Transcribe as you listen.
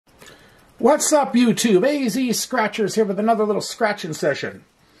What's up, YouTube? AZ Scratchers here with another little scratching session.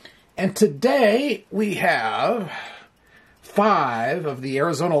 And today we have 5 of the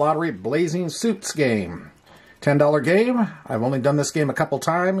Arizona Lottery Blazing Suits game. $10 game. I've only done this game a couple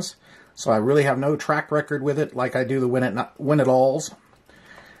times, so I really have no track record with it like I do the win-it-alls.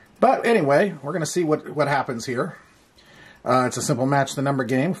 But anyway, we're going to see what happens here. It's a simple match the number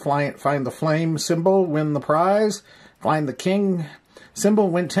game. Find the flame symbol, win the prize. Find the king symbol,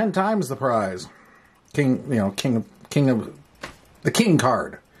 win 10 times the prize. King of the king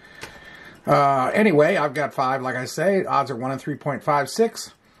card. Anyway, I've got 5, like I say. Odds are 1 in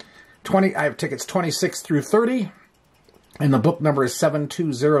 3.56. I have tickets 26 through 30. And the book number is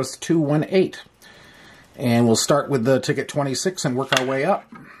 720218. And we'll start with the ticket 26 and work our way up.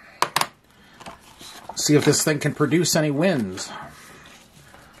 See if this thing can produce any wins.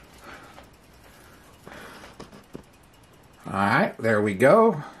 Alright, there we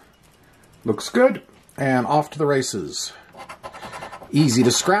go. Looks good. And off to the races. Easy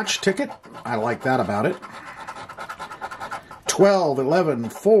to scratch ticket. I like that about it. 12, 11,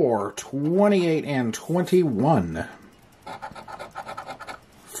 4, 28, and 21.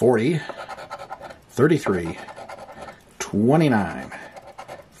 40, 33, 29,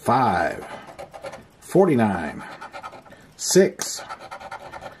 5, 49, 6,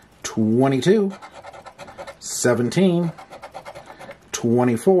 22, 17,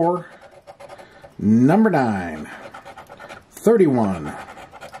 24, number 9, 31,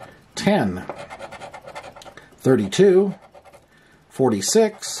 10, 32,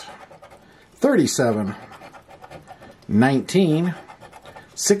 46, 37, 19,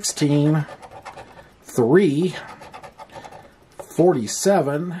 16, 3,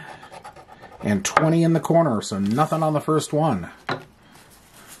 47, and 20 in the corner, so nothing on the first one.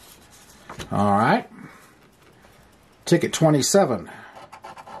 Alright. Ticket 27.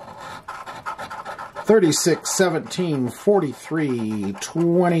 36, 17, 43,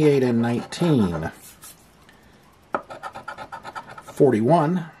 28, and 19.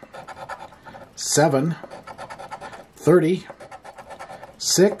 41, 7, 30,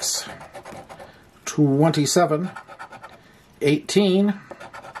 6, 27, 18,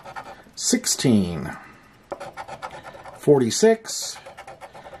 16, 46,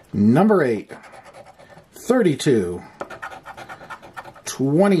 number 8, 32,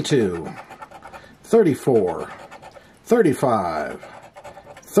 22, 34, 35,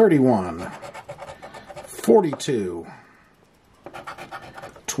 31, 42,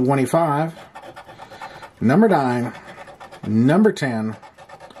 25, number 9, number 10,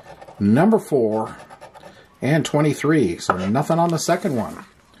 number 4, and 23. So nothing on the second one.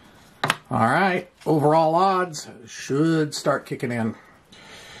 Alright, overall odds should start kicking in.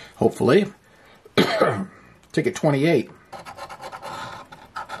 Hopefully. Ticket 28.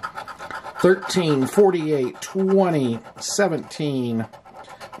 13, 48, 20, 17,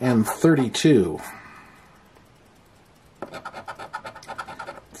 and 32.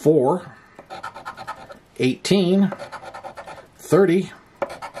 4, 18, 30,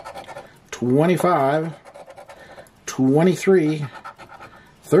 25, 23,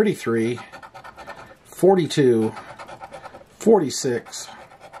 33, 42, 46,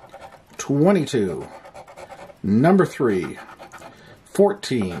 22, number 3,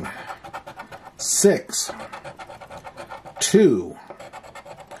 14, 6, 2,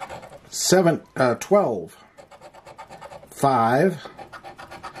 7, 12, 5,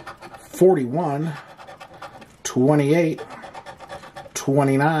 41, 28,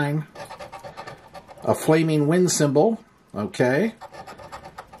 29, a flaming wind symbol, okay,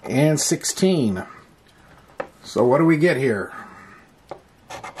 and 16. So what do we get here?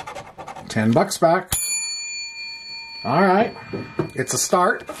 $10 back. Alright, it's a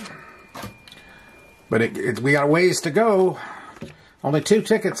start, but we got a ways to go. Only 2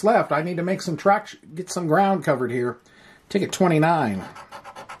 tickets left. I need to make some get some ground covered here. Ticket 29.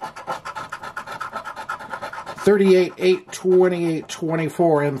 38, 8, 28,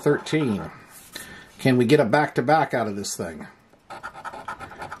 24, and 13. Can we get a back-to-back out of this thing?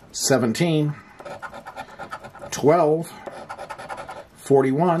 17, 12,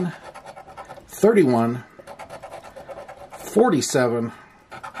 41, 31, 47,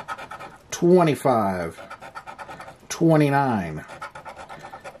 25, 29,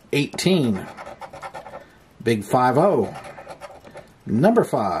 18, big 5-0, number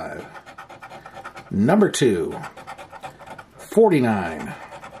 5, number 2, 49,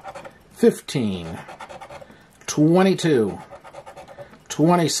 15, 22,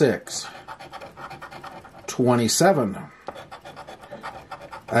 26, 27,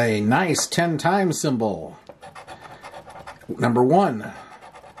 a nice 10 times symbol, number 1,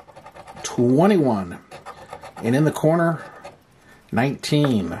 21. And in the corner,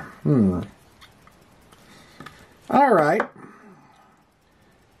 19. All right.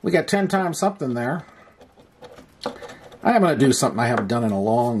 We got 10 times something there. I am going to do something I haven't done in a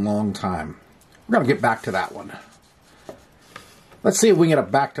long, long time. We're going to get back to that one. Let's see if we can get a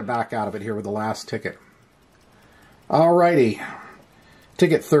back-to-back out of it here with the last ticket. All righty.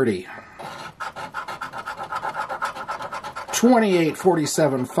 Ticket 30. 28,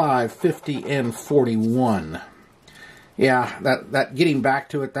 47, 5, 50, and 41. Yeah, that getting back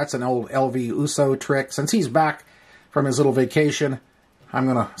to it, that's an old LV Uso trick. Since he's back from his little vacation, I'm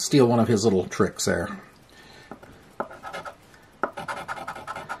going to steal one of his little tricks there.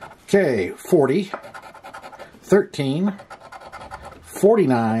 Okay, 40, 13,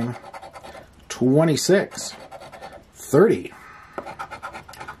 49, 26, 30,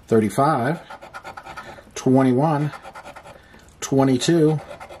 35, 21, 22,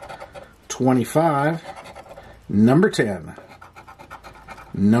 25, number 10,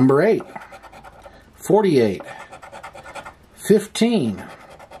 number 8, 48, 15,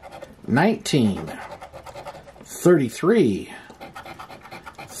 19, 33,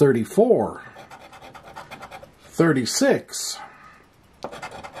 34, 36,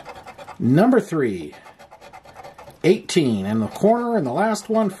 number 3, 18, and the corner, and the last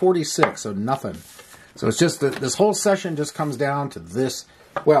one, 46, so nothing. So it's just that this whole session just comes down to this.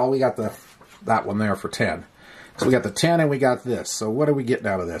 Well, we got that one there for 10. So we got the 10 and we got this. So what are we getting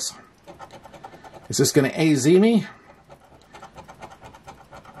out of this? Is this going to AZ me?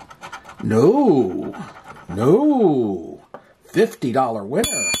 No. No. $50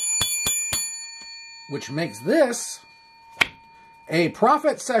 winner. Which makes this a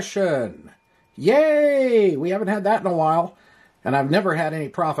profit session. Yay! We haven't had that in a while. And I've never had any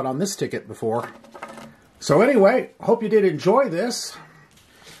profit on this ticket before. So anyway, hope you did enjoy this.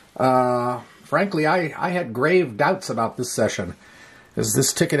 Frankly, I had grave doubts about this session, as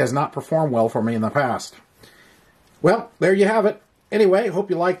this ticket has not performed well for me in the past. Well, there you have it. Anyway,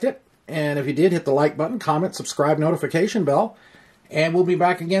 hope you liked it. And if you did, hit the like button, comment, subscribe, notification bell. And we'll be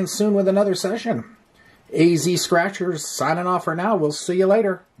back again soon with another session. AZ Scratchers signing off for now. We'll see you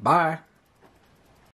later. Bye.